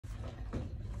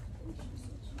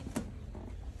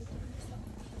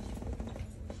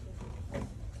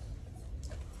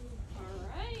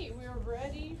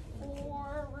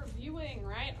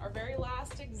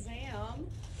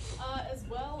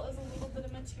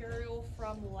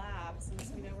from lab,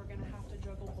 since we know we're going to have to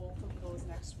juggle both of those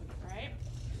next week, right?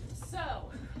 So,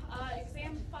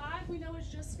 exam 5 we know is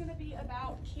just going to be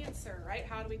about cancer, right?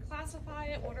 How do we classify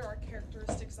it? What are our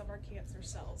characteristics of our cancer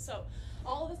cells? So,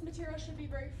 all of this material should be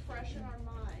very fresh in our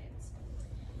minds.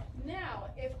 Now,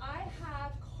 if I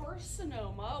have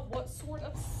carcinoma, what sort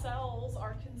of cells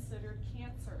are considered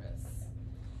cancerous?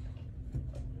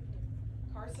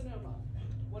 Carcinoma.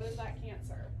 What is that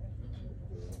cancer?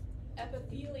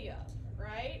 Epithelia,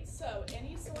 right? So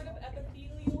any sort of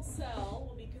epithelial cell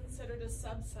will be considered a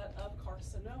subset of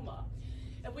carcinoma.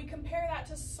 If we compare that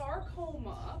to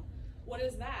sarcoma, what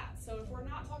is that? So if we're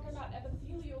not talking about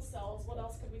epithelial cells, what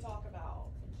else could we talk about?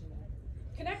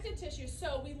 Connective tissue.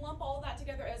 So we lump all of that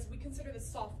together as we consider this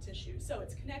soft tissue. So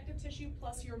it's connective tissue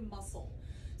plus your muscle.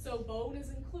 So bone is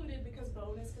included because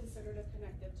bone is considered a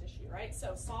connective tissue, right?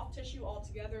 So soft tissue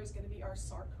altogether is going to be our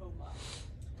sarcoma.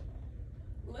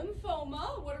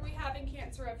 Lymphoma, what are we having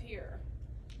cancer of here?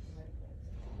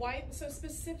 White, so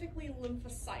specifically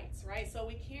lymphocytes, right? So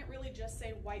we can't really just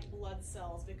say white blood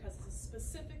cells because it's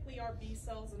specifically our B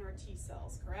cells and our T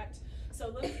cells, correct?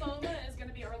 So lymphoma is going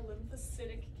to be our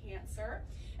lymphocytic cancer.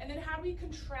 And then how do we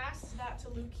contrast that to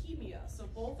leukemia? So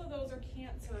both of those are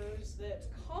cancers that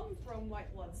come from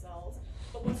white blood cells,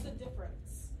 but what's the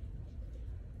difference?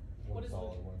 What is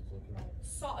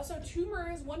solid, so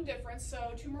tumor is one difference,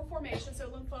 so tumor formation, so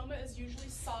lymphoma is usually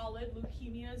solid,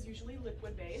 leukemia is usually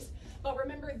liquid-based, but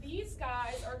remember these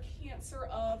guys are cancer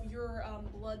of your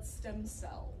blood stem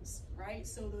cells, right?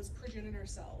 So those progenitor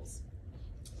cells.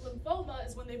 Lymphoma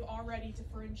is when they've already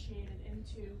differentiated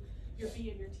into your B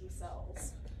and your T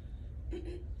cells.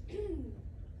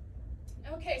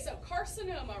 Okay, so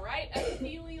carcinoma, right?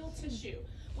 Epithelial tissue.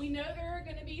 We know there are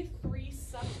going to be 3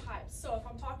 subtypes. So if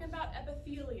I'm talking about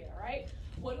epithelia, right?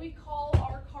 What do we call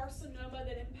our carcinoma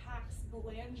that impacts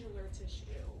glandular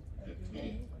tissue?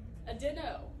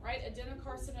 Adeno, right?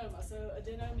 Adenocarcinoma. So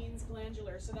adeno means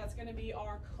glandular. So that's going to be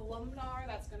our columnar.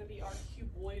 That's going to be our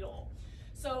cuboidal.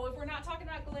 So if we're not talking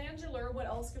about glandular, what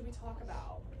else could we talk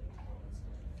about?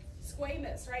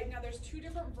 Squamous, right? Now there's 2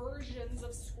 different versions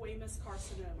of squamous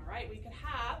carcinoma, right? We could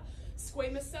have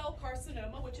squamous cell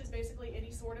carcinoma, which is basically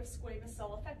any sort of squamous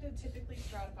cell affected, typically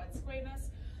stratified squamous,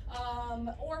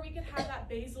 or we could have that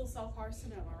basal cell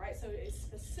carcinoma, right? So it's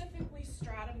specifically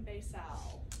stratum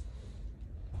basal.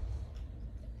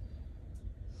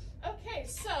 Okay,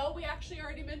 so we actually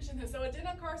already mentioned this. So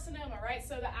adenocarcinoma, right?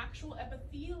 So the actual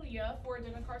epithelia for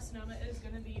adenocarcinoma is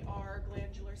going to be our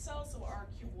glandular cells, so our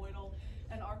cuboidal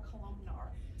and our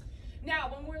columnar.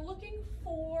 Now, when we're looking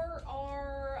for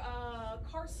our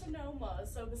carcinomas,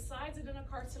 so besides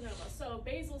adenocarcinoma, so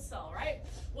basal cell, right?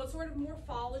 What sort of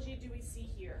morphology do we see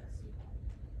here?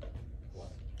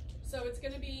 So it's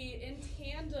going to be in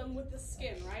tandem with the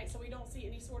skin, right? So we don't see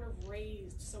any sort of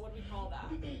raised. So what do we call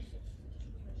that?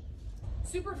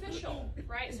 Superficial,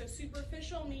 right? So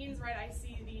superficial means, right, I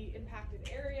see the impacted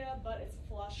area, but it's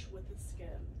flush with the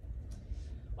skin.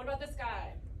 What about this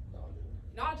guy?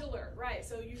 Nodular, right,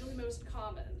 so usually most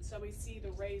common. So we see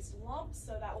the raised lumps,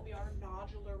 so that will be our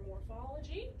nodular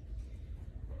morphology.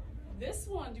 This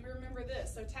one, do you remember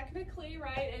this? So technically,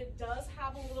 right, it does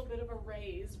have a little bit of a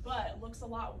raise, but it looks a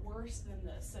lot worse than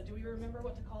this. So do we remember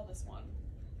what to call this one?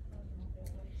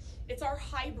 It's our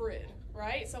hybrid,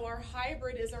 right? So our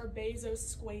hybrid is our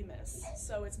basosquamous.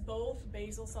 So it's both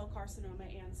basal cell carcinoma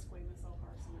and squamous cell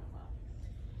carcinoma.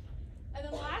 And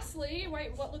then lastly,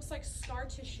 right, what looks like scar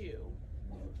tissue?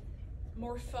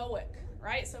 Morphoic,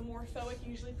 right? So morphoic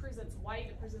usually presents white.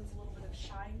 It presents a little bit of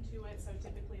shine to it, so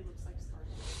typically it looks like scar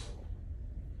tissue.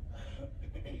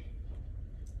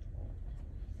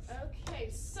 Okay,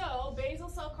 so basal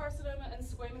cell carcinoma and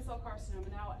squamous cell carcinoma.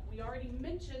 Now, we already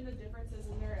mentioned the differences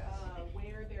in their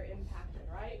where they're impacted,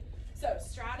 right? So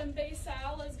stratum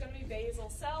basal is going to be basal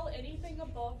cell. Anything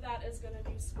above that is going to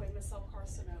be squamous cell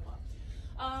carcinoma.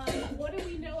 What do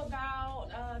we know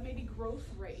about maybe growth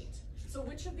rate? So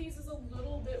which of these is a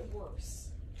little bit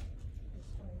worse?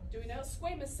 Do we know?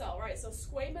 Squamous cell, right? So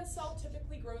squamous cell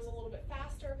typically grows a little bit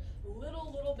faster,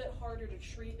 little bit harder to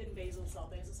treat than basal cell.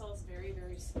 Basal cell is very,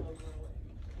 very slow growing.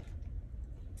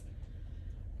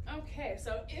 Okay,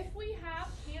 so if we have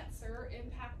cancer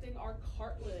impacting our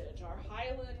cartilage, our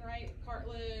hyaline, right,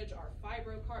 cartilage, our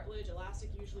fibrocartilage,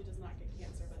 elastic usually does not get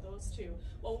cancer, but those 2,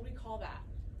 what would we call that?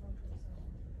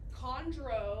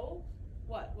 Chondro,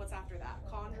 what's after that?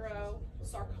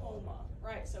 Chondrosarcoma,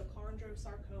 right, so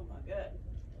chondrosarcoma, good.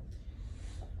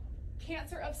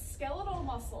 Cancer of skeletal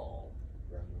muscle,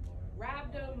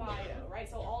 rhabdomyo, right,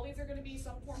 so all these are going to be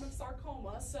some form of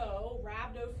sarcoma, so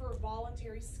rhabdo for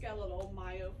voluntary skeletal,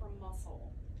 myo for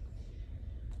muscle.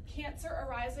 Cancer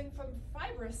arising from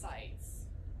fibrocytes.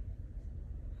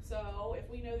 So if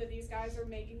we know that these guys are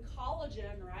making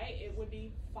collagen, right, it would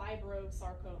be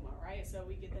fibrosarcoma, right? So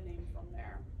we get the name from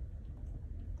there.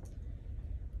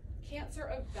 Cancer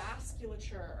of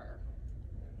vasculature.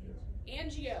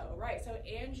 Angio, right, so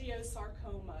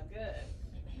angiosarcoma, good.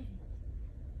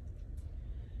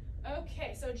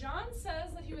 Okay, so John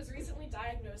says that he was recently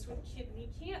diagnosed with kidney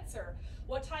cancer.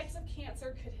 What types of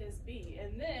cancer could his be?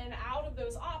 And then out of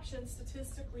those options,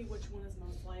 statistically, which one is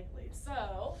most likely?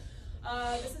 So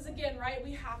this is again, right,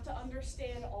 we have to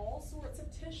understand all sorts of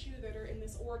tissue that are in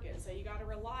this organ. So you got to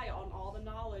rely on all the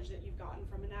knowledge that you've gotten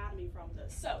from anatomy from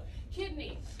this. So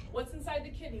kidney, what's inside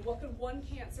the kidney? What could one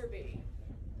cancer be?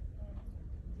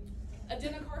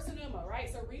 Adenocarcinoma,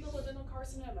 right? So renal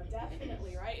adenocarcinoma,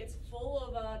 definitely, right? It's full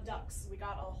of ducts. We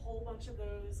got a whole bunch of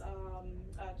those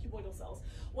cuboidal cells.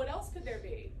 What else could there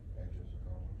be?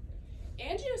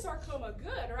 Angiosarcoma,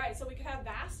 good, right? So we could have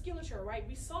vasculature, right?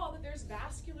 We saw that there's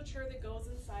vasculature that goes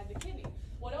inside the kidney.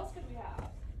 What else could we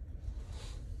have?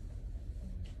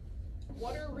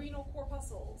 What are renal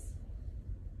corpuscles?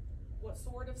 What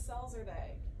sort of cells are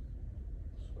they?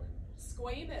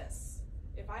 Squamous.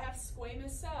 If I have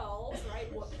squamous cells,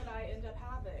 right, what could I end up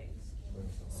having?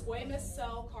 Squamous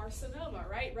cell carcinoma,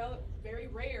 right? Very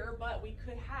rare, but we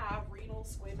could have renal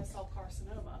squamous cell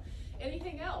carcinoma.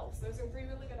 Anything else? Those are three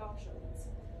really good options.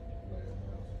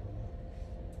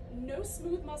 No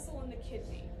smooth muscle in the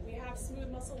kidney. We have smooth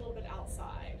muscle a little bit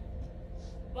outside.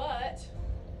 But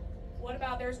what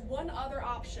about, there's one other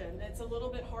option that's a little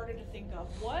bit harder to think of.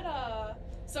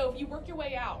 So if you work your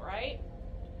way out, right?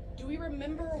 Do we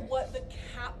remember what the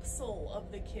capsule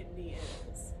of the kidney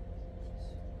is?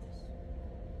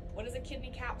 What is a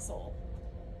kidney capsule?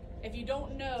 If you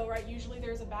don't know, right, usually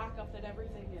there's a backup that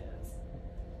everything is.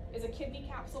 Is a kidney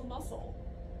capsule muscle?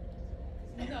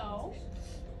 No.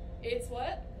 It's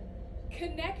what?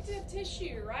 Connective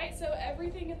tissue, right? So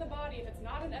everything in the body, if it's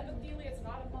not an epithelia, it's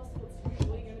not a muscle, it's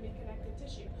usually going to be connective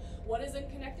tissue. What is in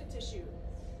connective tissue?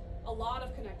 A lot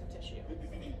of connective tissue.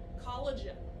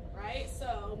 Collagen. Right?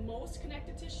 So most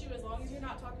connective tissue, as long as you're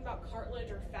not talking about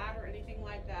cartilage or fat or anything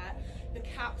like that, the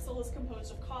capsule is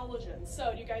composed of collagen.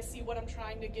 So do you guys see what I'm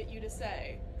trying to get you to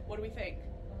say? What do we think?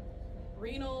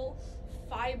 Renal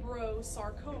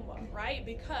fibrosarcoma, right?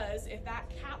 Because if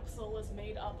that capsule is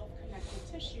made up of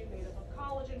connective tissue, made up of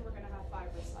collagen, we're going to have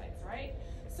fibrocytes, right?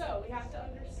 So we have to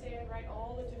understand, right,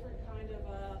 all the different kind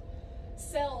of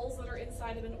cells that are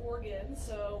inside of an organ,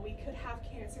 so we could have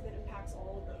cancer that impacts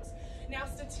all of those. Now,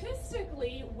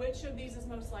 statistically, which of these is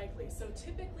most likely? So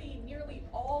typically, nearly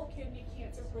all kidney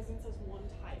cancer presents as one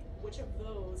type. Which of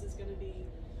those is going to be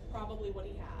probably what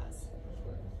he has?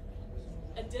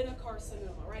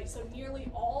 Adenocarcinoma, right? So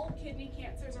nearly all kidney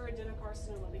cancers are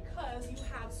adenocarcinoma because you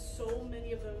have so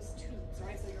many of those tubes,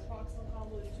 right? So your proximal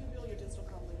convoluted tubule, your distal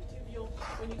convoluted tubule.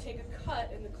 When you take a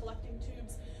cut in the collecting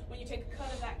tubes, when you take a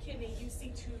cut of that kidney, you see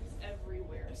tubes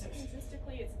everywhere. So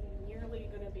statistically, it's nearly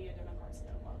going to be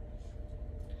adenocarcinoma.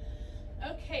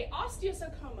 Okay,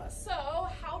 osteosarcoma. So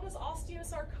how does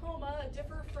osteosarcoma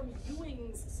differ from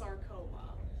Ewing's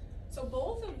sarcoma? So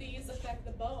both of these affect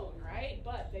the bone, right?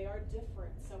 But they are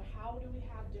different. So how do we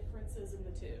have differences in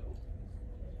the two?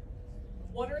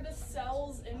 What are the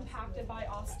cells impacted by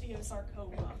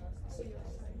osteosarcoma?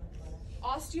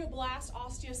 Osteoblast,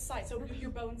 osteocytes, so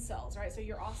your bone cells, right? So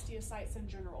your osteocytes in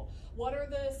general. What are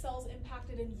the cells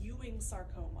impacted in Ewing's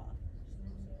sarcoma?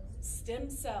 Stem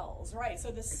cells, right?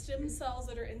 So the stem cells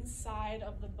that are inside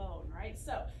of the bone, right?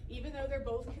 So even though they're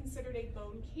both considered a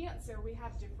bone cancer, we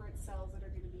have different cells that are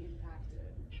going to be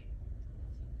impacted.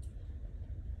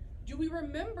 Do we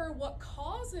remember what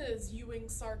causes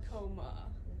Ewing's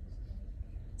sarcoma?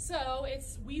 So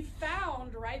we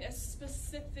found, right, a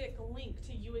specific link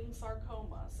to Ewing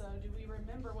sarcoma. So do we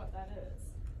remember what that is?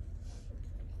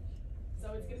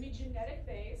 So it's going to be genetic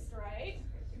based, right?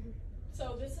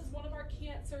 So this is one of our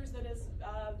cancers that is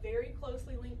very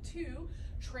closely linked to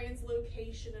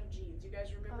translocation of genes. You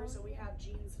guys remember, so we have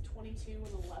genes 22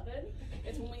 and 11.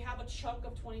 It's when we have a chunk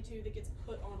of 22 that gets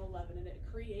put on 11, and it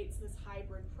creates this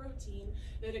hybrid protein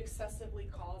that excessively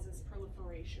causes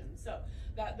proliferation. So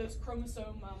those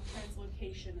chromosome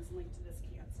translocation is linked to this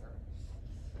cancer.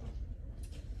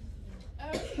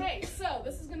 Okay, so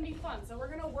this is going to be fun. So we're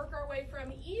going to work our way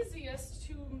from easiest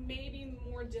to maybe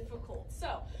more difficult.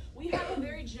 So we have a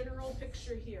very general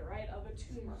picture here, right, of a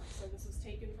tumor. So this was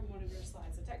taken from one of your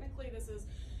slides. So technically this is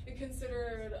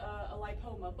considered a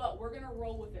lipoma, but we're going to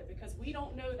roll with it because we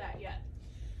don't know that yet.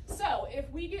 So if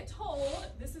we get told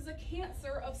this is a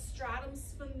cancer of stratum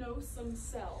spinosum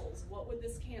cells, what would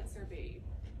this cancer be?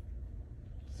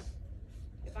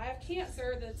 If I have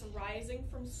cancer that's rising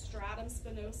from stratum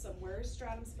spinosum, where's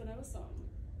stratum spinosum?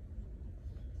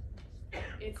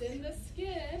 It's in the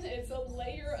skin. It's a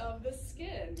layer of the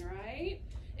skin, right?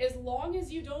 As long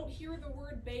as you don't hear the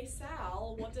word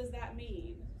basal, what does that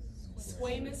mean?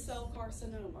 Squamous cell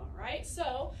carcinoma, right?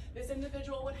 So this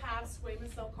individual would have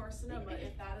squamous cell carcinoma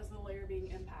if that is the layer being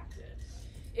impacted.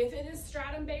 If it is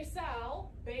stratum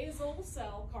basal, basal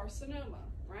cell carcinoma,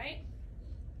 right?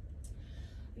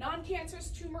 Non-cancerous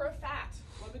tumor of fat,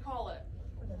 what do we call it?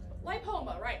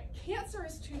 Lipoma, right?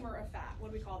 Cancerous tumor of fat,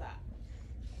 what do we call that?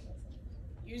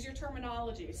 Use your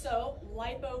terminology. So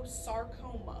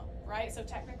liposarcoma, right? So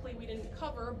technically we didn't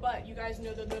cover, but you guys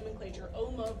know the nomenclature,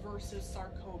 oma versus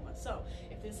sarcoma. So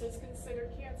if this is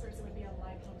considered cancerous, it would be a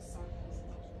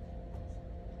liposarcoma.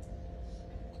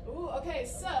 Ooh, okay,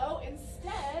 so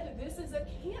instead, this is a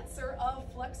cancer of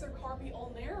flexor carpi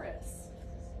ulnaris.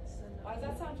 Why does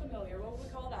that sound familiar? What would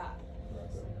we call that?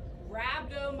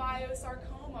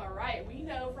 Rhabdomyosarcoma, right? We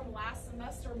know from last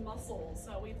semester muscles,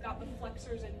 so we've got the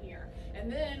flexors in here.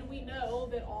 And then we know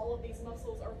that all of these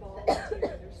muscles are volunteer,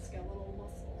 they're skeletal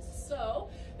muscles.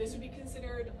 So this would be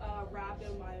considered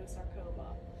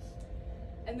rhabdomyosarcoma.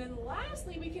 And then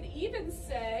lastly, we could even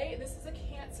say this is a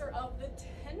cancer of the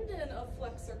tendon of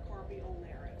flexor carpi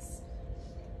ulnaris.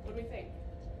 What do we think?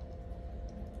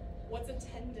 What's a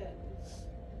tendon?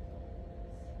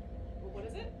 Well, what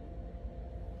is it?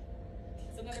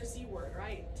 It's another C word,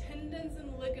 right? Tendons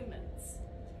and ligaments.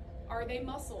 Are they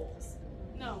muscles?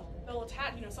 No, they'll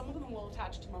attach, some of them will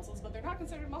attach to muscles, but they're not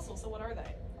considered muscles, so what are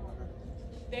they?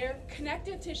 They're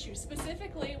connective tissue.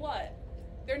 Specifically what?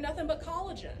 They're nothing but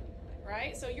collagen,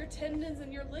 right? So your tendons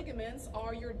and your ligaments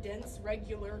are your dense,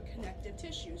 regular connective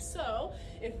tissue. So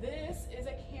if this is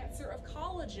a cancer of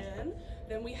collagen,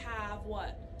 then we have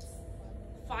what?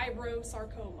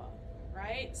 Fibrosarcoma.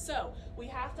 Right? So we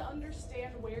have to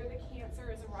understand where the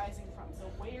cancer is arising from. So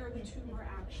where the tumor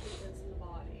actually is in the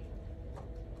body.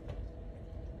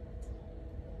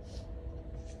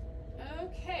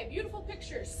 Okay, beautiful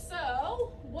picture.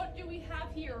 So what do we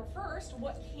have here? First,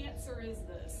 what cancer is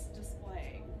this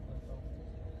displaying?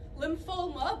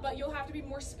 Lymphoma, but you'll have to be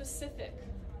more specific.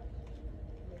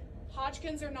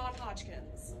 Hodgkin's or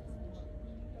non-Hodgkin's?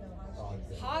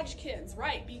 Hodgkin's,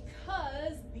 right,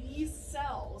 because these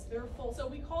cells, they're full, so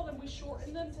we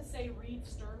shorten them to say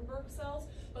Reed-Sternberg cells,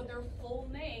 but their full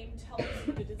name tells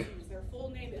you the disease. Their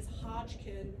full name is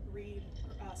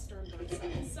Hodgkin-Reed-Sternberg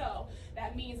cells. So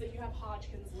that means that you have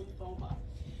Hodgkin's lymphoma.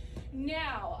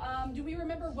 Now, do we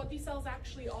remember what these cells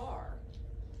actually are?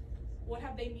 What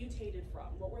have they mutated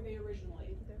from? What were they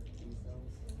originally?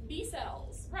 B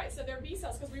cells, right, so they're B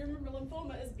cells, because we remember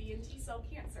lymphoma is B and T cell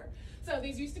cancer. So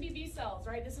these used to be B cells,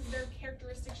 right? This is their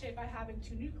characteristic shape by having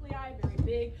two nuclei, very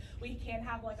big. We can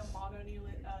have like a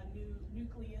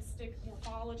mononucleistic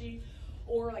morphology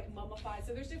or like mummified,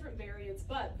 so there's different variants,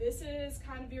 but this is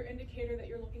kind of your indicator that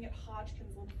you're looking at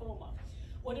Hodgkin's lymphoma.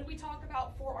 What did we talk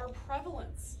about for our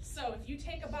prevalence? So if you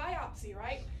take a biopsy,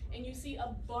 right, and you see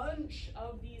a bunch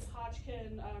of these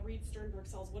Hodgkin Reed-Sternberg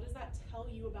cells, what does that tell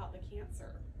you about the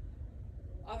cancer?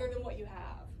 Other than what you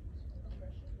have?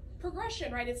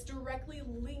 Progression, right? It's directly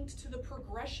linked to the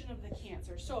progression of the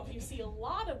cancer. So if you see a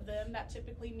lot of them, that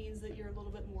typically means that you're a little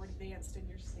bit more advanced in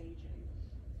your staging.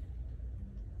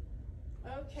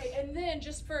 Okay, and then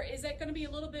just is that going to be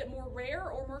a little bit more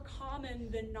rare or more common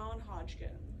than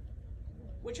non-Hodgkin?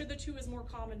 Which of the two is more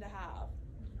common to have?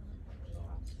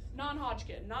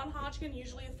 Non-Hodgkin. Non-Hodgkin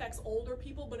usually affects older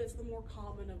people, but it's the more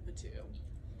common of the two.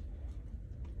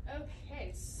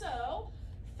 Okay, so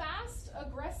fast,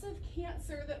 aggressive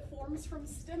cancer that forms from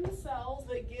stem cells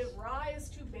that give rise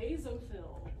to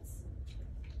basophils.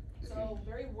 So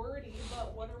very wordy,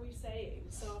 but what are we saying?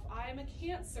 So if I am a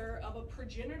cancer of a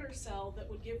progenitor cell that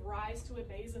would give rise to a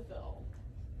basophil,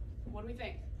 what do we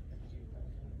think?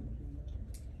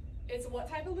 It's what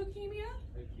type of leukemia?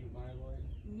 Acute myeloid.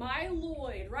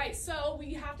 Myeloid, right. So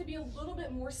we have to be a little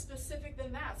bit more specific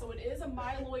than that. So it is a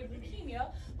myeloid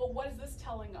leukemia, but what is this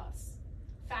telling us?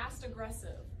 Fast,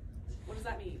 aggressive. What does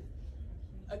that mean?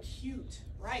 Acute,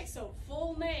 right. So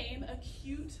full name,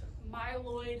 acute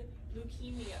myeloid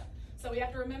leukemia. So we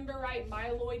have to remember, right,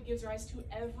 myeloid gives rise to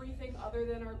everything other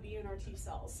than our B and our T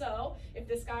cells. So if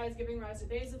this guy is giving rise to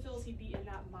basophils, he'd be in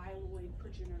that myeloid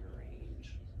progenitor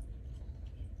range.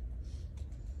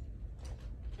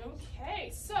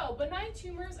 Okay, so benign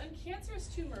tumors and cancerous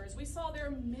tumors, we saw there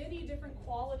are many different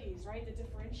qualities, right, to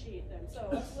differentiate them. So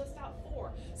let's list out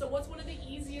 4. So what's one of the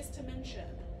easiest to mention?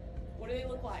 What do they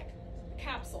look like? A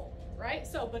capsule, right?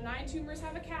 So benign tumors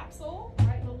have a capsule,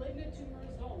 right? Malignant tumors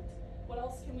don't. What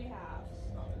else can we have?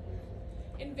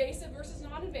 Invasive versus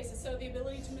non-invasive, so the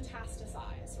ability to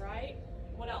metastasize, right?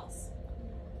 What else?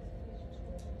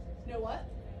 No what?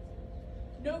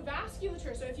 No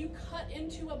vasculature. So if you cut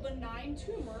into a benign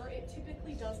tumor, it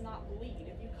typically does not bleed.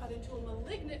 If you cut into a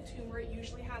malignant tumor, it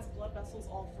usually has blood vessels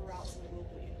all throughout, so it will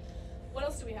bleed. What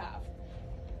else do we have?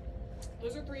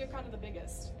 Those are three of kind of the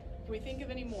biggest. Can we think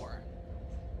of any more?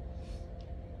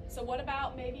 So what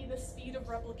about maybe the speed of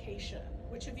replication?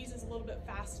 Which of these is a little bit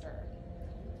faster?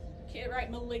 Okay,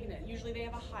 right, malignant. Usually they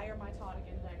have a higher mitotic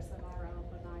index than our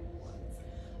benign ones.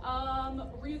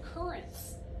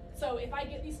 Recurrence. So if I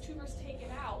get these tumors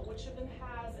taken out, which of them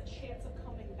has a chance of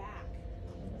coming back?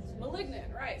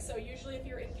 Malignant, right? So usually if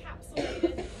you're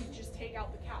encapsulated, you just take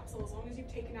out the capsule. As long as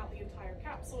you've taken out the entire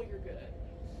capsule, you're good.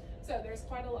 So there's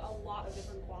quite a lot of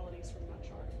different qualities from that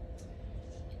chart.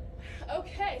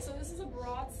 Okay, so this is a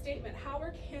broad statement. How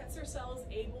are cancer cells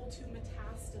able to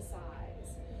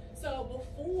metastasize? So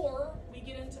before we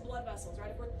get into blood vessels, right,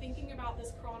 if we're thinking about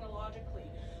this chronologically,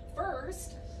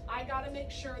 first, I gotta make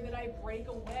sure that I break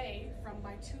away from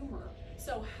my tumor.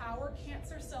 So how are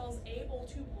cancer cells able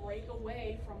to break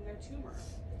away from their tumor?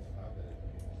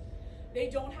 They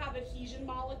don't have adhesion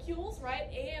molecules, right?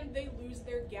 And they lose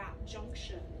their gap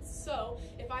junctions. So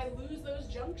if I lose those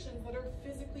junctions that are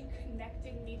physically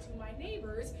connecting me to my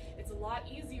neighbors, it's a lot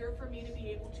easier for me to be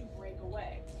able to break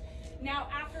away. Now,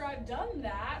 after I've done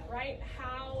that, right,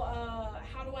 how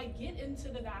do I get into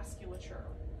the vasculature?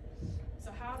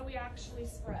 So how do we actually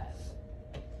spread?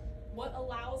 What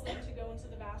allows them to go into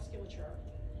the vasculature?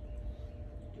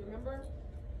 Do you remember?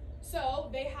 So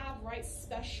they have, right,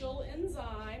 special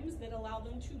enzymes that allow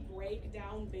them to break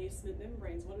down basement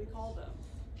membranes. What do we call them?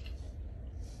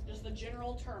 Just the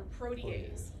general term,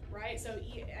 protease, right? So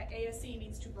ASE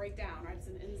means to break down, right? It's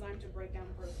an enzyme to break down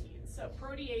proteins. So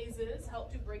proteases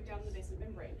help to break down the basement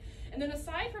membrane. And then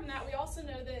aside from that, we also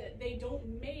know that they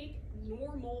don't make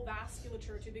normal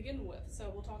vasculature to begin with. So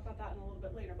we'll talk about that in a little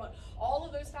bit later. But all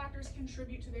of those factors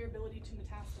contribute to their ability to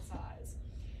metastasize.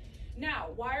 Now,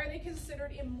 why are they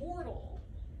considered immortal?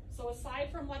 So aside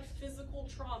from like physical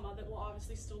trauma that will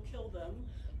obviously still kill them,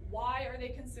 why are they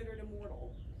considered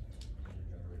immortal?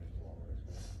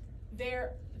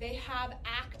 They have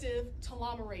active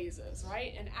telomerases,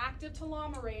 right? An active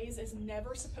telomerase is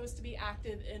never supposed to be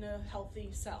active in a healthy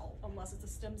cell unless it's a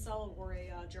stem cell or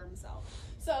a germ cell.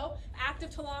 So active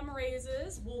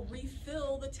telomerases will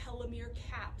refill the telomere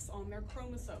caps on their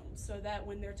chromosomes so that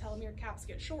when their telomere caps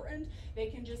get shortened, they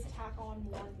can just tack on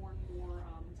more and more and more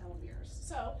telomeres.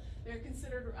 So they're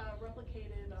considered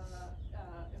replicated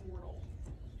immortal.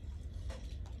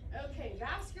 Okay,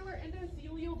 vascular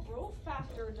endothelial growth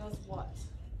factor does what?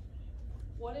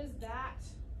 What is that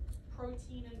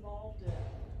protein involved in?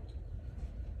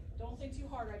 Don't think too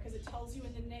hard, right? Because it tells you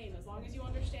in the name. As long as you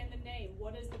understand the name,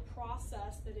 what is the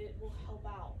process that it will help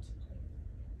out?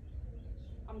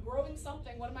 I'm growing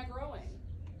something. What am I growing?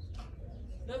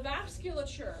 The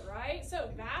vasculature, right? So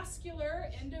vascular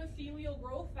endothelial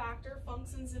growth factor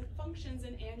functions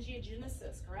in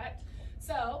angiogenesis, correct?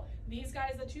 So these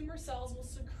guys, the tumor cells, will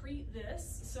secrete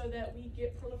this so that we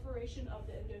get proliferation of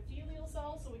the endothelial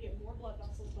cells, so we get more blood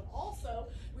vessels, but also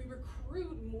we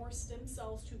recruit more stem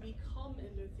cells to become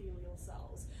endothelial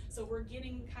cells. So we're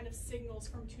getting kind of signals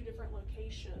from two different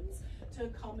locations to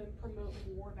come and promote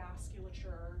more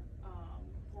vasculature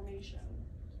formation.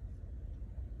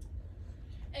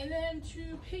 And then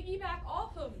to piggyback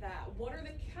off of that, what are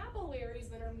the capillaries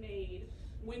that are made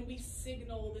when we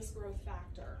signal this growth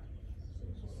factor?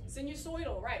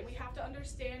 Sinusoidal, right? We have to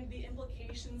understand the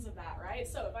implications of that, right?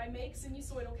 So if I make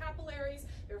sinusoidal capillaries,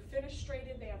 they're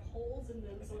fenestrated, they have holes in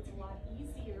them, so it's a lot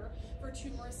easier for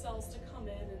tumor cells to come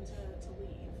in and to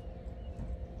leave.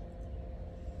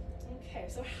 Okay,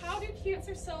 so how do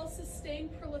cancer cells sustain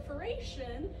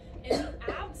proliferation in the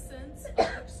absence of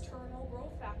external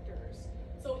growth factors?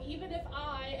 So even if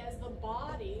I, as the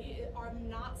body, am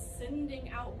not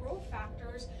sending out growth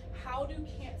factors, how do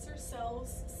cancer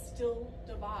cells still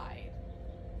divide?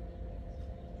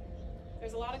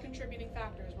 There's a lot of contributing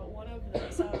factors, but one of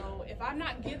them. So if I'm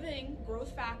not giving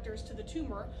growth factors to the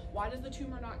tumor, why does the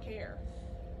tumor not care?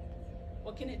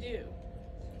 What can it do?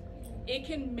 It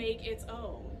can make its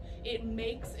own. It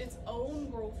makes its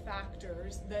own growth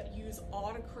factors that use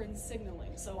autocrine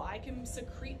signaling. So I can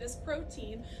secrete this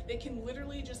protein that can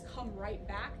literally just come right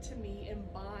back to me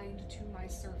and bind to my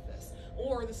surface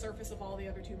or the surface of all the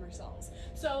other tumor cells.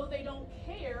 So they don't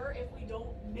care if we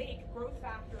don't make growth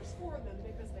factors for them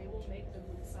because they will make them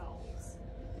themselves.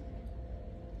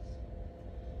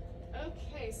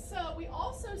 Okay, so we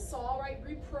also saw, right,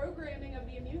 reprogramming of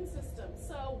the immune system.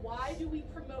 So why do we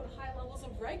promote high levels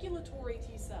of regulatory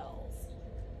T cells?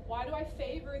 Why do I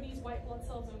favor these white blood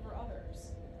cells over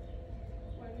others?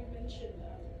 Why do we mention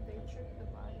them? They trick the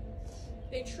body.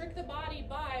 They trick the body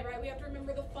by, right, we have to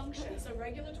remember the function. So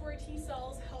regulatory T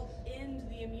cells help end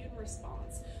the immune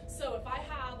response. So if I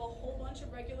have a whole bunch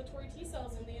of regulatory T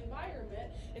cells in the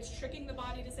environment, it's tricking the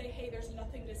body to say, hey, there's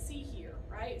nothing to see here,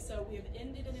 right? So we have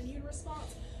ended an immune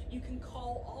response. You can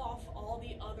call off all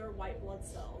the other white blood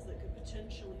cells that could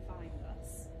potentially find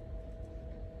us.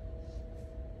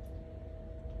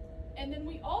 And then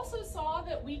we also saw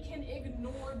that we can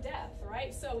ignore death,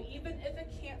 right? So even if a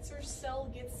cancer cell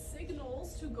gets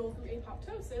signals to go through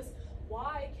apoptosis,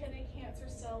 why can a cancer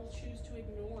cell choose to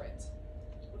ignore it?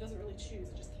 Well, it doesn't really choose,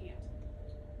 it just can't.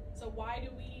 So why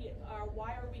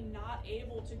are we not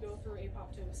able to go through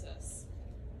apoptosis?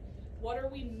 What are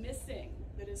we missing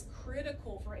that is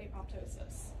critical for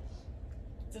apoptosis?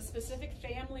 It's a specific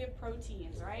family of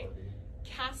proteins, right?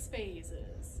 Caspase,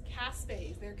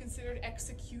 they're considered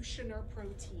executioner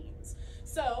proteins.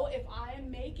 So if I am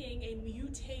making a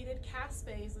mutated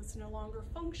caspase that's no longer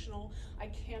functional, I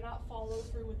cannot follow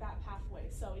through with that pathway.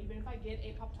 So even if I get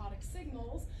apoptotic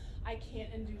signals, I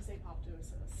can't induce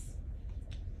apoptosis.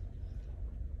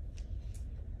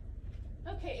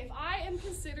 Okay, if I am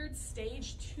considered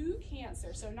stage 2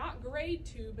 cancer, so not grade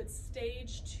 2, but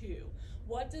stage 2,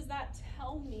 what does that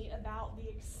tell me about the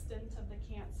extent of the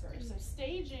cancer? So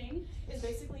staging is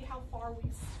basically how far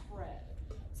we've spread.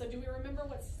 So do we remember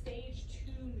what stage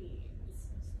 2 means?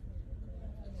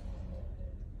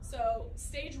 So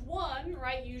stage 1,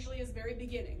 right, usually is very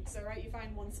beginning. So right, you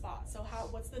find one spot. So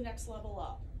what's the next level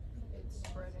up? It's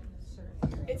spreading in certain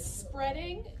areas. It's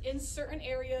spreading in certain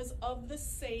areas of the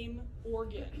same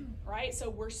organ, right? So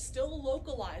we're still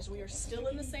localized. We are still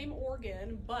in the same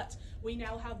organ, but we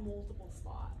now have multiple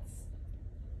spots.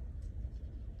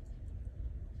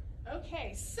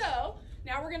 Okay, so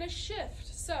now we're going to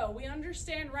shift. So we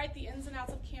understand, right, the ins and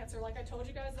outs of cancer. Like I told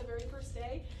you guys the very first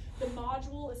day, the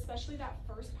module, especially that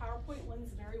first PowerPoint,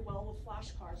 lends very well with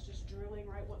flashcards, just drilling,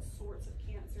 right, what sorts of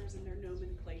cancers and their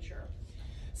nomenclature.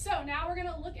 So now we're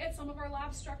going to look at some of our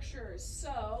lab structures.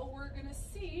 So we're going to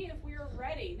see if we are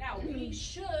ready. Now we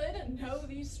should know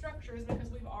these structures because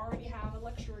we've already had a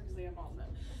lecture exam on them.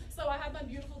 So I have my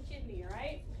beautiful kidney,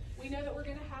 right? We know that we're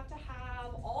going to have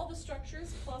all the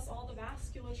structures plus all the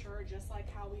vasculature, just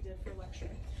like how we did for lecture.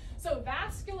 So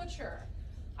vasculature,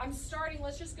 I'm starting,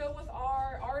 let's just go with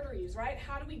our arteries, right?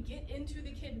 How do we get into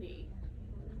the kidney?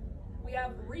 We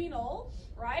have renal,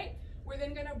 right? We're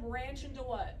then going to branch into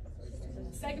what?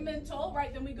 Segmental,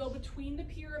 right? Then we go between the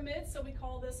pyramids, so we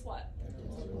call this what?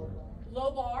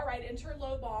 Lobar, right?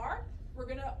 Interlobar. We're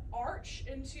going to arch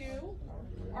into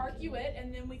arcuate,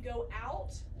 and then we go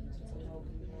out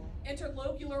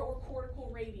interlobular or cortical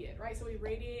radiate, right? So we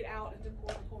radiate out into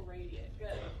cortical radiate.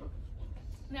 Good.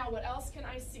 Now, what else can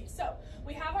I see? So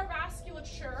we have our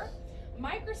vasculature.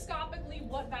 Microscopically,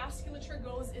 what vasculature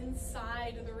goes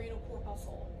inside the renal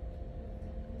corpuscle?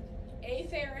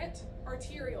 Afferent,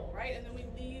 arterial, right? And then we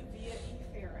leave via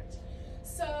efferent.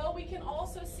 So we can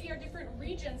also see our different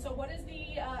regions. So what is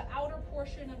the outer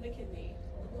portion of the kidney?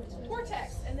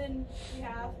 Cortex. And then we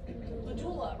have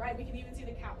medulla, right? We can even see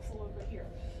the capsule over here.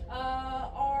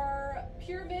 Our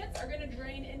pyramids are going to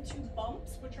drain into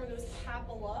bumps, which are those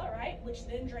papilla, right? Which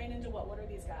then drain into what? What are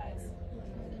these guys?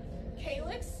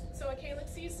 Calyx. So a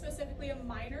calyx is specifically a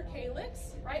minor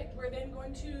calyx, right? We're then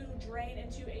going to drain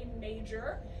into a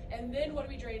major. And then what do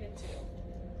we drain into?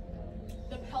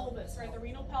 The pelvis, right? The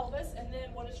renal pelvis. And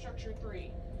then what is structure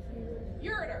 3?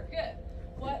 Ureter. Good.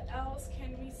 What else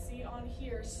can we see on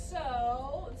here?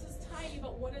 So this is tiny,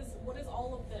 but what is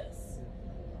all of this?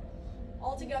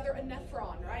 Altogether a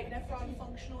nephron, right? Nephron,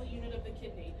 functional unit of the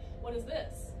kidney. What is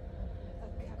this?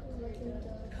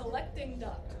 Collecting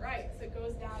duct, right? So it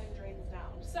goes down and drains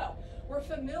down. So we're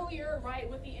familiar, right,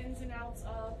 with the ins and outs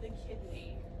of the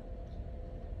kidney.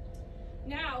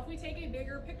 Now, if we take a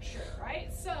bigger picture,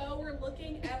 right? So we're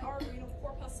looking at our renal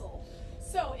corpuscle.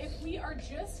 So if we are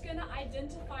just going to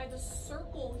identify the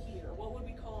circle here, what would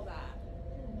we call that?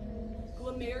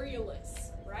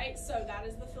 Glomerulus, right? So that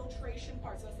is the filtration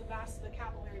part. So that's the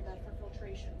capillary bed for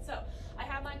filtration. So I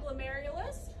have my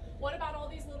glomerulus. What about all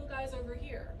these little guys over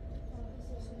here?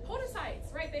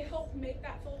 Podocytes, right? They help make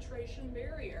that filtration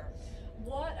barrier.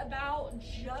 What about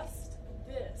just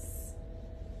this?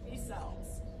 These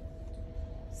cells.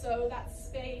 So that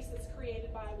space that's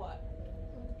created by what?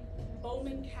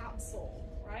 Bowman capsule,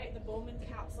 right? The Bowman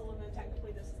capsule, and then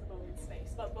technically this is the Bowman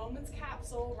space. But Bowman's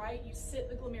capsule, right? You sit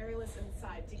the glomerulus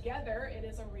inside. Together, it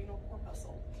is a renal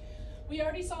corpuscle. We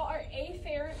already saw our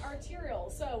afferent arteriole.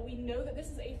 So we know that this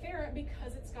is afferent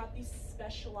because it's got these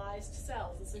specialized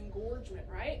cells, this engorgement,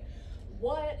 right?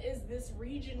 What is this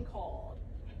region called?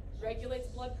 Regulates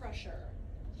blood pressure.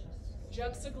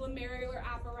 Juxtaglomerular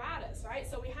apparatus, right?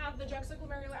 So we have the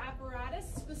juxtaglomerular apparatus,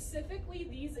 specifically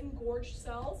these engorged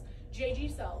cells,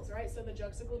 JG cells, right? So the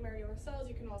juxtaglomerular cells,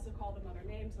 you can also call them other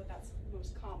names, but that's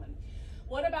most common.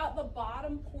 What about the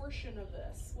bottom portion of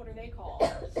this? What are they called?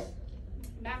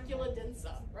 Macula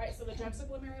densa, right? So the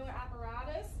juxtaglomerular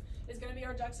apparatus is going to be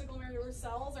our juxtaglomerular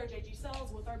cells, our JG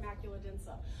cells, with our macula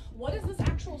densa. What is this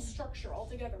actual structure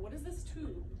altogether? What is this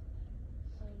tube?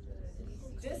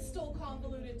 Distal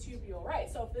convoluted tubule, right?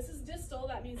 So if this is distal,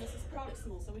 that means this is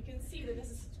proximal. So we can see that this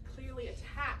is clearly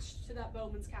attached to that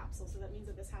Bowman's capsule. So that means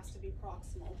that this has to be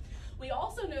proximal. We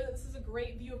also know that this is a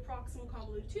great view of proximal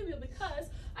convoluted tubule because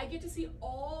I get to see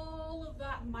all of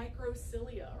that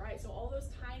microcilia, right? So all those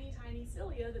tiny, tiny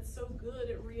cilia that's so good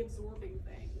at reabsorbing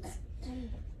things.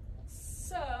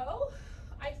 So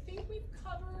I think we've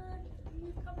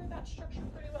covered that structure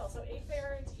pretty well. So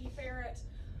afferent, efferent,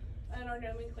 and our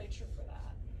nomenclature for that.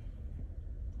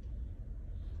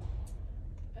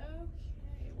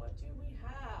 Okay, what do we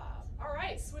have? All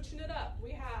right, switching it up.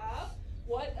 We have,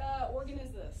 what organ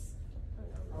is this?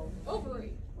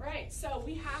 Ovary, right? So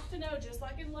we have to know, just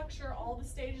like in lecture, all the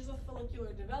stages of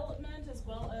follicular development as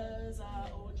well as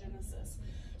oogenesis.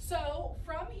 So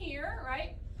from here,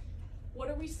 right, what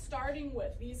are we starting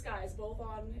with? These guys,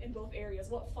 in both areas.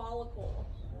 What follicle?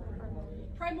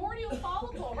 Primordial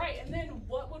follicle, right? And then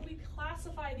what would we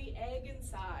classify the egg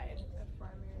inside?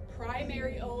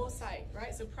 Primary oocyte,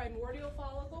 right? So primordial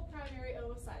follicle, primary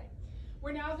oocyte.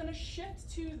 We're now going to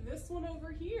shift to this one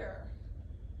over here.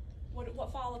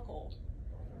 What follicle?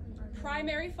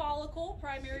 Primary follicle,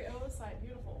 primary oocyte.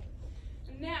 Beautiful.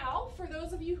 Now, for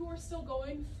those of you who are still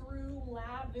going through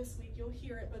lab this week, you'll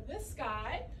hear it, but this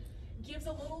guy gives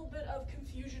a little bit of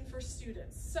confusion for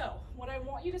students. So what I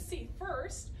want you to see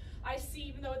first, I see,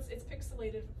 even though it's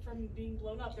pixelated from being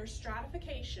blown up, there's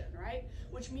stratification, right?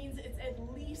 Which means it's at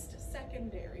least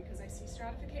secondary, because I see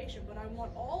stratification, but I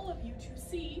want all of you to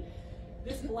see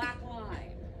this black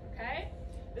line, okay?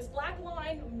 This black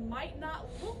line might not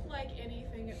look like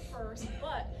anything at first,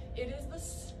 but it is the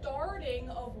starting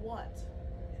of what?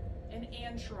 An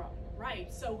antrum,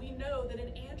 right? So we know that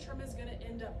an antrum is going to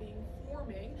end up being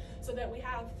forming so that we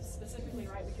have specifically,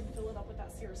 right, we can fill it up with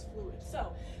that serous fluid.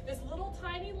 So this little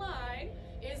tiny line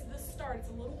is the start. It's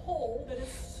a little hole that is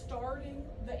starting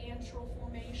the antral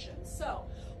formation. So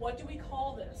what do we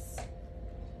call this?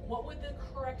 What would the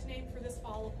correct name for this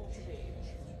follicle to be?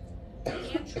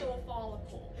 Antral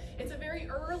follicle. It's a very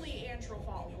early antral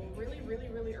follicle, really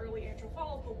early antral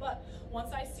follicle, but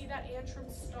once I see that antrum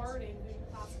starting, we can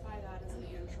classify that as an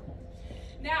antral.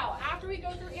 Now, after we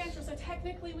go through antral, so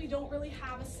technically we don't really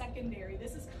have a secondary.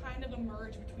 This is kind of a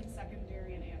merge between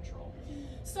secondary and antral.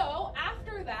 So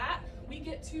after that, we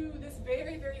get to this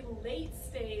very late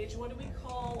stage. What do we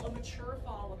call a mature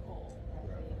follicle?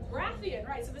 Graphian,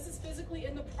 right? So this is physically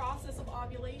in the process of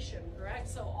ovulation, correct?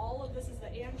 So all of this is the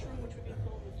antrum, which would be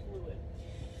filled with fluid.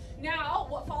 Now,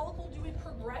 what follicle do we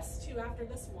progress to after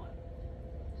this one?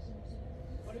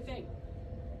 What do you think?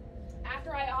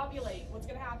 After I ovulate, what's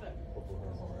going to happen?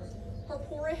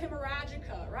 Purpura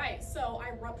hemorrhagica, right? So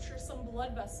I rupture some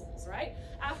blood vessels, right?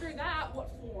 After that,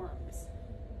 what forms?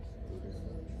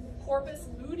 Corpus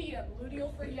luteum,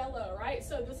 luteal for yellow, right?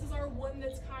 So this is our one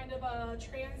that's kind of a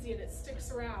transient, it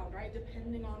sticks around, right?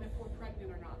 Depending on if we're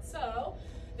pregnant or not. So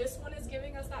this one is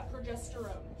giving us that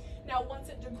progesterone. Now, once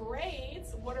it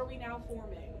degrades, what are we now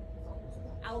forming?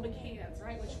 Albicans,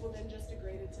 right? Which will then just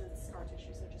degrade into scar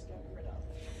tissue, so just get rid of.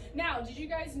 Now, did you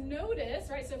guys notice,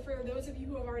 right? So for those of you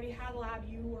who have already had lab,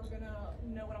 you are gonna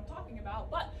know what I'm talking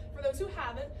about. But for those who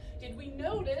haven't, did we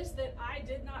notice that I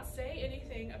did not say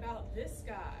anything about this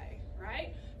guy,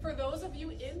 right? For those of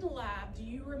you in the lab, do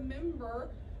you remember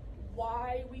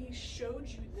why we showed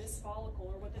you this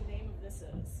follicle or what the name of this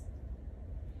is?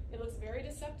 It looks very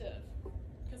deceptive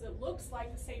because it looks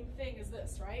like the same thing as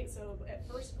this, right? So at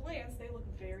first glance, they look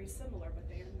very similar, but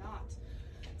they are not.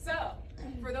 So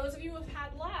for those of you who have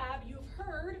had lab, you've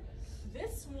heard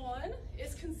this one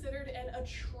is considered an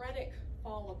atretic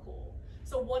follicle.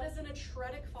 So what is an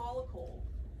atretic follicle?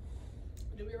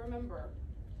 Do we remember?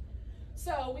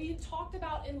 So we talked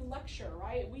about in lecture,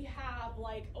 right? We have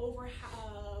like over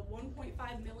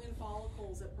 1.5 million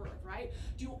follicles at birth, right?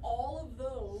 Do all of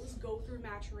those go through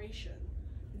maturation?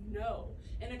 No.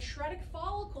 An atretic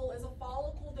follicle is a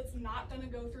follicle that's not going to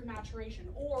go through maturation,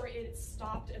 or it's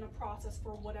stopped in a process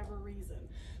for whatever reason.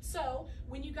 So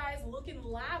when you guys look in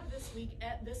lab this week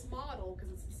at this model,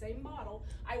 because it's the same model,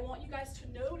 I want you guys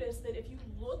to notice that if you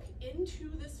look into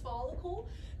this follicle,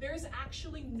 there's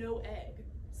actually no egg.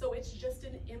 So it's just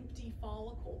an empty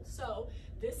follicle. So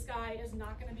this guy is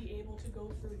not going to be able to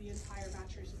go through the entire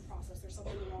maturation process. There's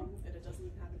something wrong with it. It doesn't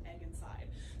even have an egg inside.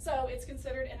 So it's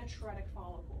considered an atretic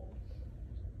follicle.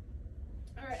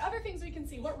 All right, other things we can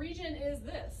see. What region is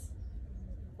this?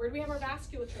 Where do we have our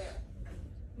vasculature?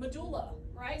 Medulla,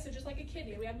 right? So just like a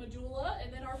kidney, we have medulla,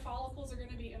 and then our follicles are going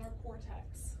to be in our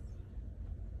cortex.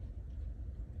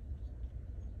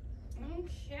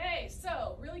 Okay,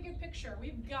 so really good picture.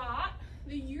 We've got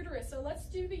the uterus. So let's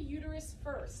do the uterus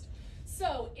first.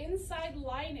 So inside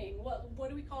lining, what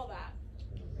do we call that?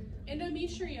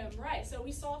 Endometrium, right? So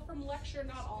we saw from lecture,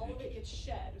 not all of it gets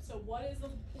shed. So what is the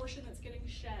portion that's getting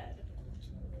shed?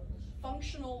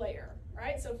 Functional layer,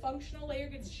 right? So functional layer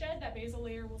gets shed, that basal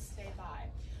layer will stay by.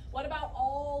 What about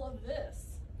all of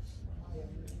this?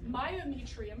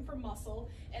 Myometrium for muscle,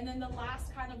 and then the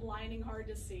last kind of lining, hard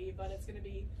to see, but it's going to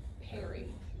be peri,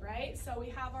 right? So we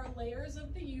have our layers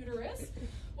of the uterus.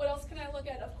 What else can I look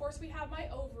at? Of course, we have my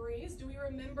ovaries. Do we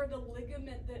remember the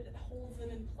ligament that holds them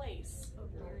in place?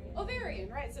 Ovarian,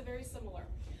 right? So very similar.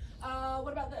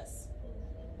 What about this?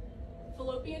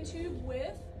 Fallopian tube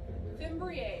with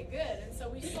fimbriae, good. And so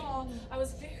we saw, I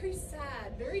was very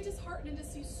sad, very disheartened to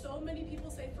see so many people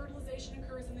say fertilization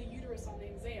occurs in the uterus on the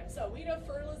exam. So we know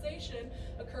fertilization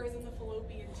occurs in the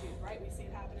fallopian tube, right? We see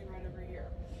it happening right over here.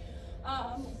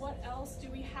 What else do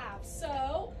we have?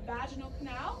 So vaginal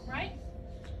canal, right?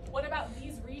 What about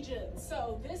these regions?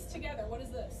 So this together, what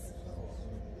is this?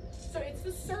 So it's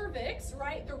the cervix,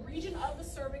 right? The region of the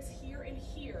cervix here and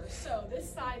here. So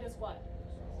this side is what?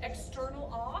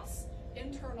 External os.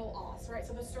 Internal os, right?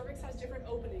 So the cervix has different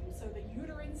openings. So the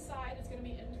uterine side is going to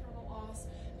be internal os.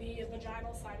 The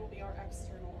vaginal side will be our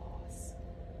external os.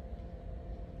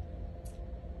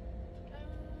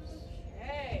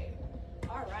 Okay.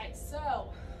 All right.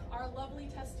 So our lovely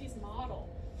testes model.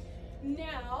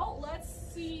 Now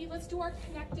let's do our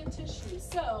connective tissue.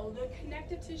 So the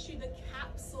connective tissue, the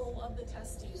capsule of the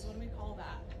testes, what do we call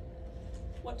that?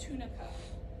 What tunica?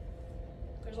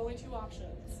 There's only two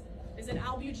options. Is it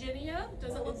albuginea?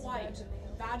 Does it look white?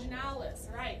 Vaginalis,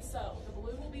 right? So the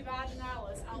blue will be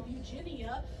vaginalis.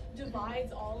 Albuginea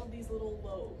divides all of these little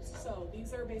lobes. So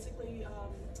these are basically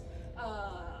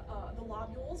the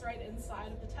lobules, right,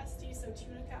 inside of the testes. So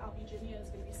tunica albuginea is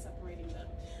going to be separating them.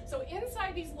 So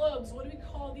inside these lobes, what do we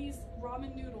call these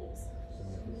ramen noodles?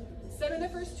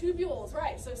 Seminiferous tubules,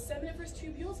 right? So seminiferous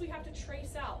tubules we have to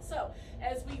trace out. So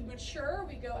as we mature,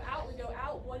 we go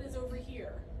out. What is over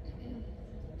here?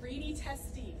 Reedy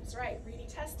testes, right? Reedy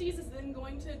testes is then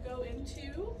going to go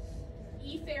into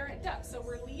efferent duct. So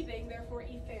we're leaving, therefore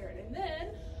efferent. And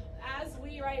then as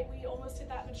we almost hit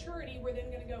that maturity, we're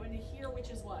then going to go into here, which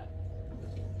is what?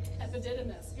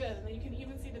 Epididymis, good. And then you can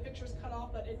even see the pictures cut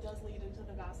off, but it does lead into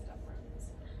the vas deferens.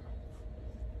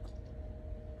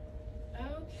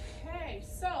 Okay,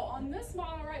 so on this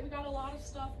model, right, we got a lot of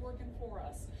stuff working for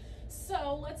us.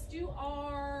 So let's do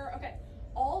our, okay,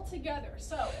 all together.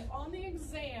 So if on the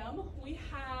exam we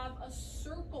have a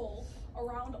circle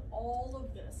around all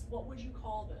of this, what would you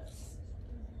call this?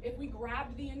 If we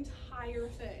grabbed the entire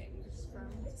thing?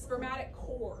 Spermatic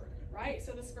cord, right?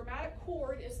 So the spermatic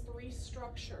cord is three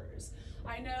structures.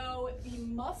 I know the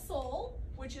muscle,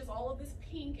 which is all of this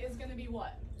pink, is going to be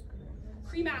what?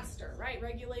 Cremaster, right?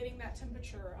 Regulating that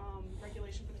temperature,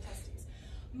 regulation for the testes.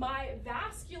 My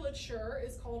vasculature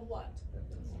is called what?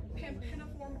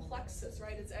 Piniform plexus,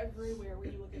 right? It's everywhere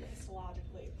when you look at it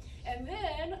histologically. And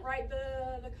then, right,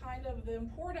 the kind of the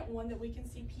important one that we can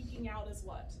see peeking out is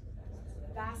what?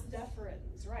 Vas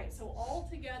deferens, right? So all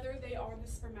together they are the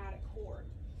spermatic cord.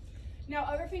 Now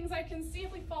other things I can see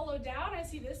if we follow down, I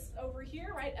see this over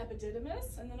here, right?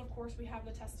 Epididymis, and then of course we have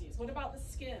the testes. What about the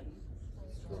skin?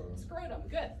 Scrotum,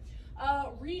 good.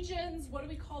 Regions, what do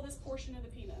we call this portion of the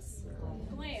penis?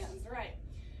 Glands, right?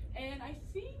 And I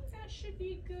think that should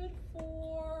be good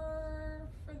for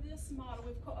this model.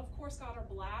 We've of course got our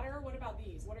bladder. What about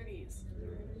these? What are these?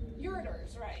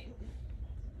 Ureters, right?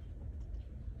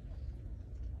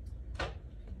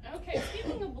 Okay,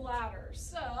 speaking of bladder,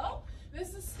 so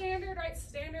this is standard, right?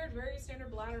 Very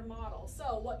standard bladder model.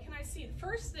 So what can I see? The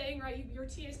first thing, right, your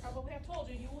TAs probably have told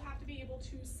you, you will have to be able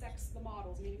to sex the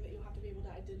models, meaning that you'll have to be able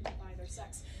to identify their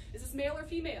sex. Is this male or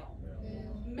female?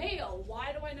 Male.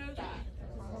 Why do I know that?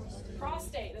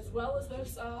 Prostate, as well as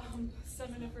those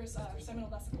seminiferous, seminal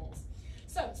vesicles.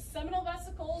 So seminal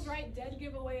vesicles, right, dead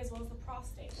giveaway, as well as the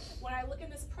prostate. When I look in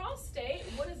this prostate,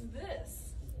 what is this?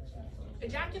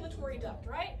 Ejaculatory duct,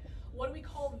 right? What do we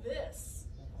call this?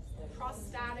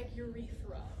 Prostatic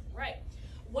urethra, right?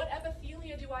 What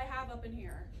epithelia do I have up in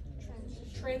here?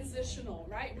 Transitional,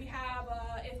 right? We have,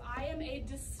 if I am a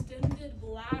distended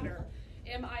bladder,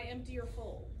 Am I empty or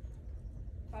full?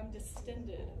 If I'm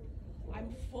distended,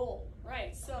 I'm full,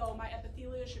 right? So my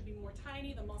epithelia should be more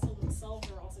tiny. The muscles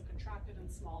themselves are also contracted and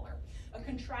smaller. A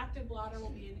contracted bladder will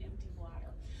be an empty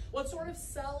bladder. What sort of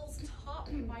cells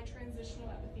top my transitional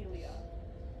epithelia?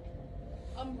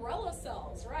 Umbrella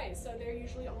cells, right? So they're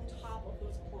usually on top of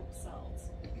those plump cells.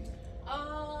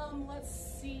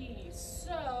 Let's see.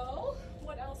 So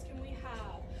what else can we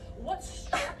have? What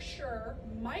structure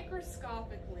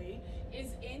microscopically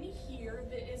is in here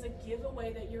that is a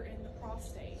giveaway that you're in the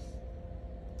prostate?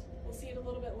 We'll see it a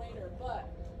little bit later, but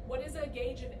what is a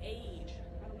gauge of age?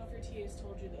 I don't know if your TA's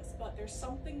told you this, but there's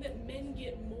something that men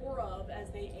get more of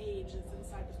as they age that's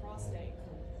inside the prostate.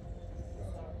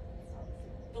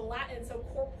 The Latin, so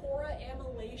corpora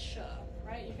amylacia,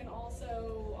 right? You can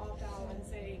also opt out and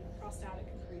say prostatic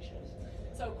concretion.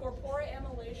 So corpora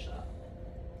amylacia,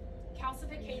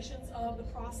 calcifications of the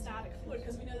prostatic fluid,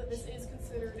 because we know that this is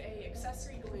considered an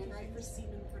accessory gland, right, for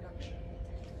semen production.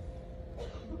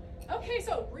 Okay,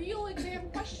 so real exam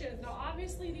questions. Now,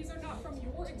 obviously, these are not from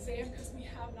your exam because we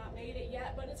have not made it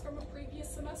yet, but it's from a previous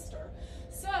semester.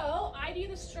 So, ID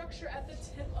the structure at the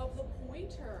tip of the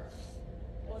pointer.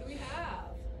 What do we have?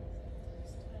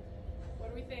 What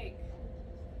do we think?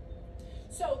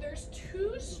 So, there's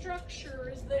two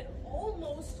structures that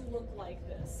almost look like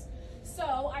this.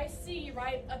 So, I see,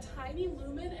 right, a tiny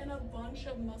lumen and a bunch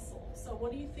of muscles. So,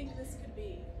 what do you think this could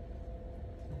be?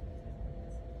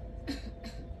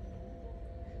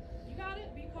 You got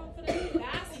it, be confident.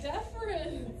 Vas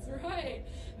deferens, right.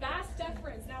 Vas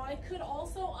deferens. Now I could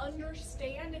also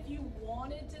understand if you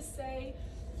wanted to say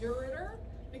ureter,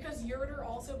 because ureter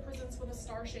also presents with a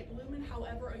star-shaped lumen.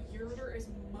 However, a ureter is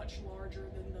much larger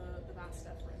than the vas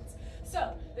deferens.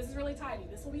 So this is really tiny.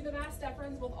 This will be the vas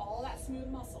deferens with all that smooth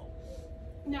muscle.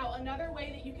 Now, another way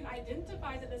that you can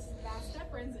identify that this is vas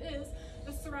deferens is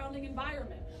the surrounding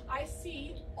environment. I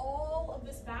see all of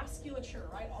this vasculature,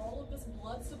 right? All of this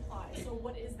blood supply. So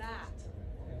what is that?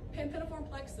 Pinniform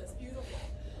plexus, beautiful.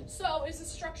 So is the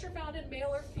structure found in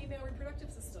male or female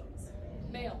reproductive systems?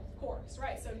 Male, of course,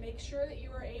 right? So make sure that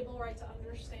you are able, right, to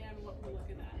understand what we're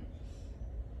looking at.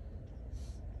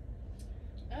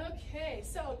 Okay,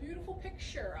 so beautiful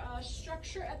picture.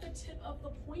 Structure at the tip of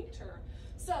the pointer.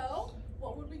 So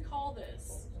what would we call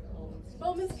this?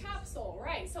 Bowman's capsule,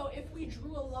 right? So if we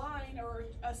drew a line or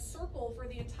a circle for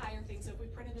the entire thing, so if we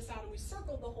printed this out and we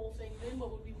circled the whole thing, then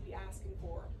what would we be asking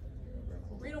for?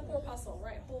 Renal corpuscle,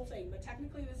 right? Whole thing. But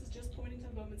technically this is just pointing to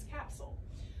the Bowman's capsule.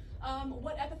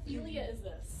 What epithelia is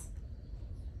this?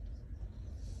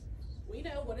 We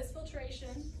know what is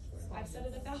filtration. I've said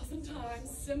it 1,000 times.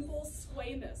 Simple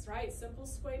squamous, right? Simple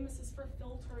squamous is for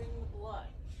filtering the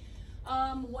blood.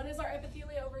 What is our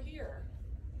epithelia over here?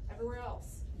 Everywhere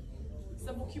else.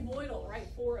 Simple cuboidal, right,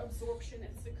 for absorption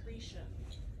and secretion.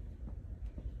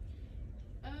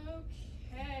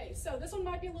 Okay, so this one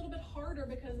might be a little bit harder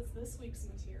because it's this week's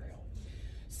material.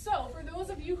 So for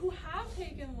those of you who have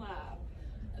taken lab,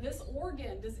 this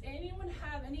organ, does anyone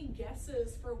have any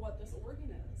guesses for what this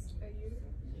organ is?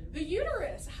 The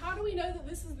uterus. How do we know that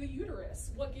this is the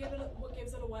uterus? What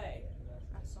gives it away?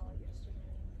 I saw it yesterday.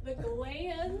 The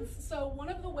glands. So one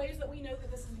of the ways that we know that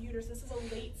this is the uterus, this is a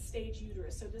late stage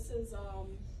uterus. So this is,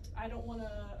 I don't want to,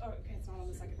 oh, okay, it's not on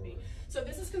the second B. So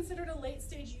this is considered a late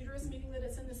stage uterus, meaning that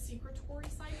it's in the secretory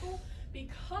cycle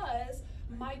because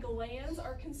my glands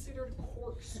are considered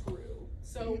corkscrew.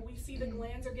 So we see the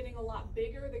glands are getting a lot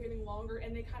bigger, they're getting longer,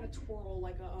 and they kind of twirl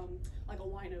like a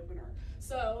wine opener.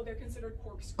 So they're considered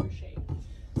corkscrew shaped.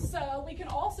 So we can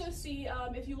also see,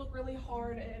 if you look really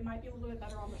hard, it might be a little bit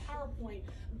better on the PowerPoint,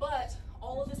 but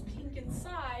all of this pink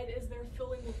inside is they're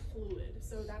filling with fluid.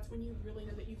 So that's when you really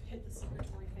know that you've hit the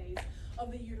secretory phase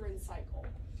of the uterine cycle.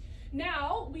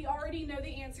 Now, we already know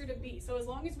the answer to B. So as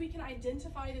long as we can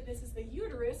identify that this is the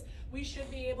uterus, we should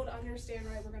be able to understand,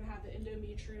 right, we're going to have the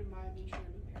endometrium, myometrium,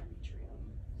 and parametrium.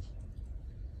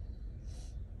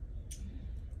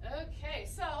 Okay,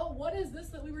 so what is this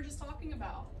that we were just talking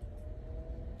about?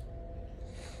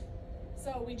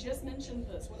 So we just mentioned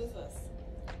this. What is this?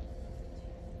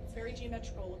 It's very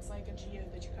geometrical. Looks like a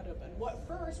geode that you cut open. What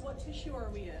tissue are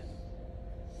we in?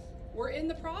 We're in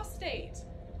the prostate.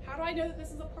 How do I know that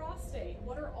this is a prostate?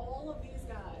 What are all of these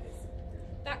guys?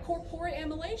 That corpora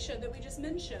amylacia that we just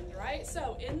mentioned, right?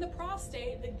 So in the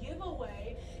prostate, the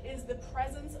giveaway is the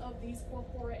presence of these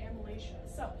corpora amylacia.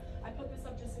 So I put this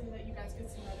up just so that you guys could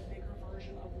see a bigger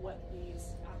version of what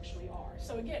these actually are.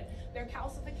 So again, they're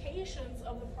calcifications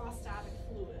of the prostatic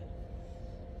fluid.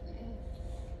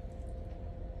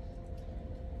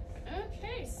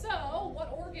 Okay, so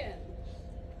what organ?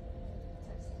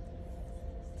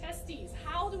 Testes.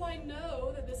 How do I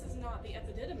know that this is not the epithelia?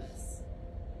 epididymis.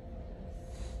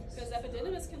 Because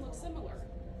epididymis can look similar.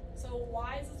 So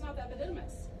why is this not the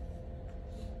epididymis?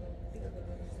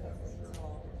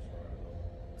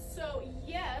 So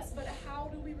yes, but how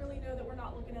do we really know that we're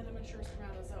not looking at a mature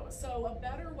spermatozoa? So a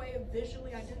better way of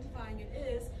visually identifying it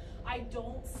is, I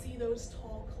don't see those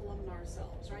tall columnar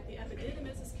cells, right? The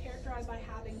epididymis is characterized by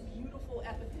having beautiful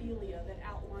epithelia that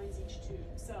outlines each tube.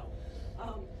 So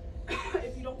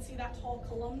if you don't see that tall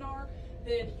columnar,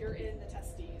 then you're in the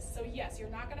testes. So yes, you're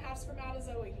not gonna have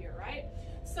spermatozoa here, right?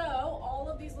 So all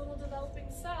of these little developing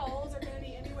cells are gonna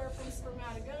be anywhere from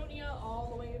spermatogonia all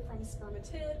the way from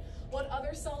spermatid. What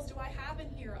other cells do I have in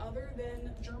here other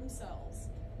than germ cells?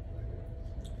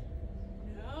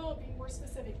 No, be more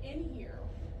specific. In here.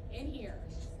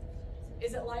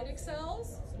 Is it Leydig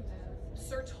cells?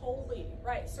 Sertoli,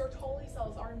 right? Sertoli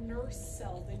cells are nurse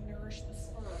cells. They nourish the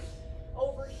sperm.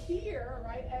 Over here,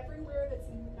 right, everywhere that's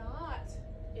not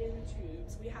in the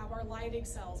tubes, we have our Leydig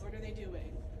cells. What are they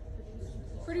doing?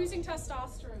 Producing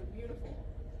testosterone. Beautiful.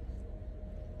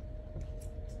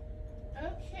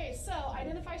 Okay, so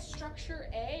identify structure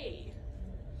A.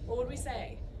 What would we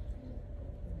say?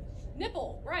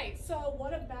 Nipple, right. So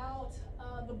what about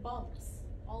the bumps?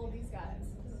 All of these guys.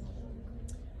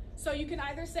 So you can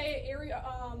either say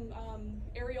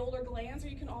areolar glands, or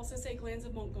you can also say glands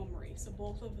of Montgomery. So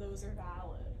both of those are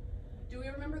valid. Do we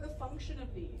remember the function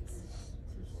of these?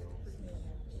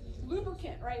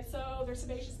 Lubricant, right? So they're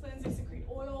sebaceous glands, they secrete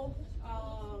oil,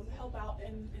 help out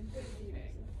in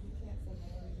feeding.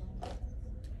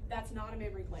 That's not a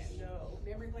mammary gland, no.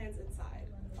 Mammary gland's inside.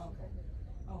 Okay.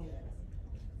 Oh, yeah.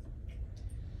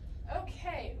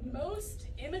 Okay, most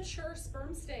immature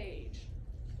sperm stage.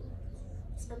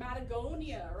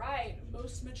 Spermatogonia, right?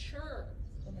 Most mature.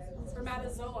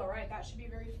 Spermatozoa, right? That should be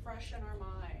very fresh in our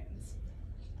minds.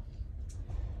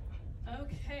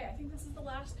 Okay, I think this is the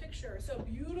last picture. So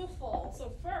beautiful.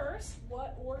 So first,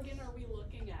 what organ are we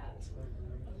looking at?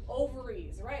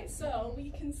 Ovaries, right? So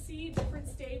we can see different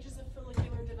stages of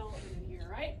follicular development in here,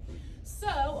 right? So,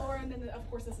 and then of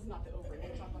course this is not the ovary,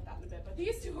 we'll talk about that in a bit, but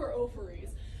these two are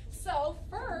ovaries. So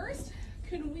first,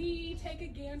 can we take a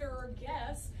gander or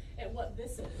guess at what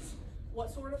this is?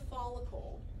 What sort of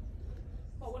follicle?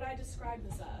 What would I describe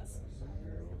this as?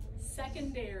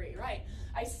 Secondary, right?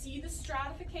 I see the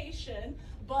stratification,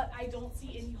 but I don't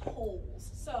see any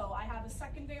holes. So I have a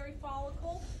secondary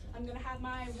follicle. I'm gonna have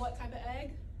my what type of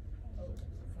egg?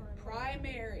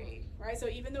 Primary, right? So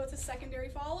even though it's a secondary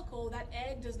follicle, that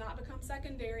egg does not become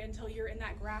secondary until you're in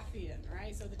that Graafian,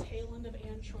 right? So the tail end of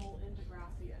antral into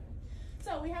Graafian.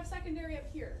 So we have secondary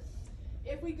up here.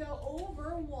 If we go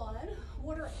over one,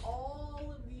 what are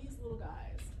all of these little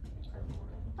guys?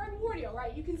 Primordial,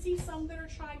 right? You can see some that are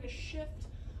trying to shift,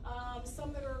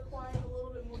 some that are acquiring a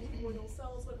little bit more primordial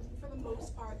cells, but for the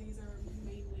most part, these are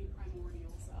mainly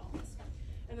primordial cells.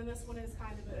 And then this one is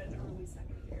kind of an early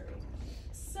secondary.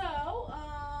 So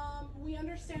we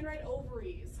understand, right,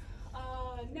 ovaries.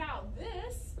 Now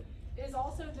this is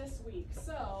also this week.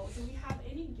 So do we have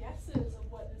any guesses of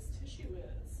what this tissue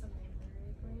is? A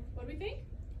mammary gland. What do we think?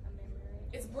 A mammary.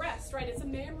 It's breast, right? It's a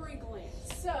mammary gland.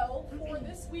 So for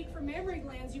this week for mammary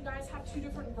glands, you guys have two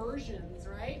different versions,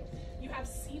 right? You have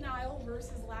senile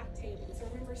versus lactating. So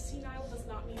remember, senile does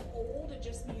not mean old. It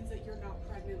just means that you're not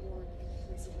pregnant or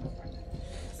recently pregnant.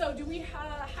 So do we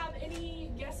have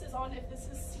any guesses on if this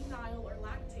is senile or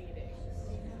lactating?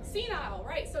 Senile,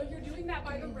 right? So you're doing that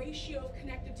by the ratio of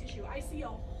connective tissue. I see a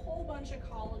whole bunch of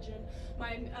collagen.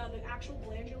 The actual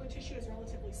glandular tissue is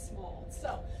relatively small.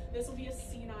 So this will be a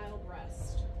senile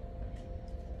breast.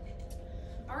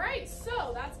 All right,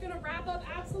 so that's going to wrap up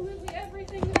absolutely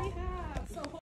everything that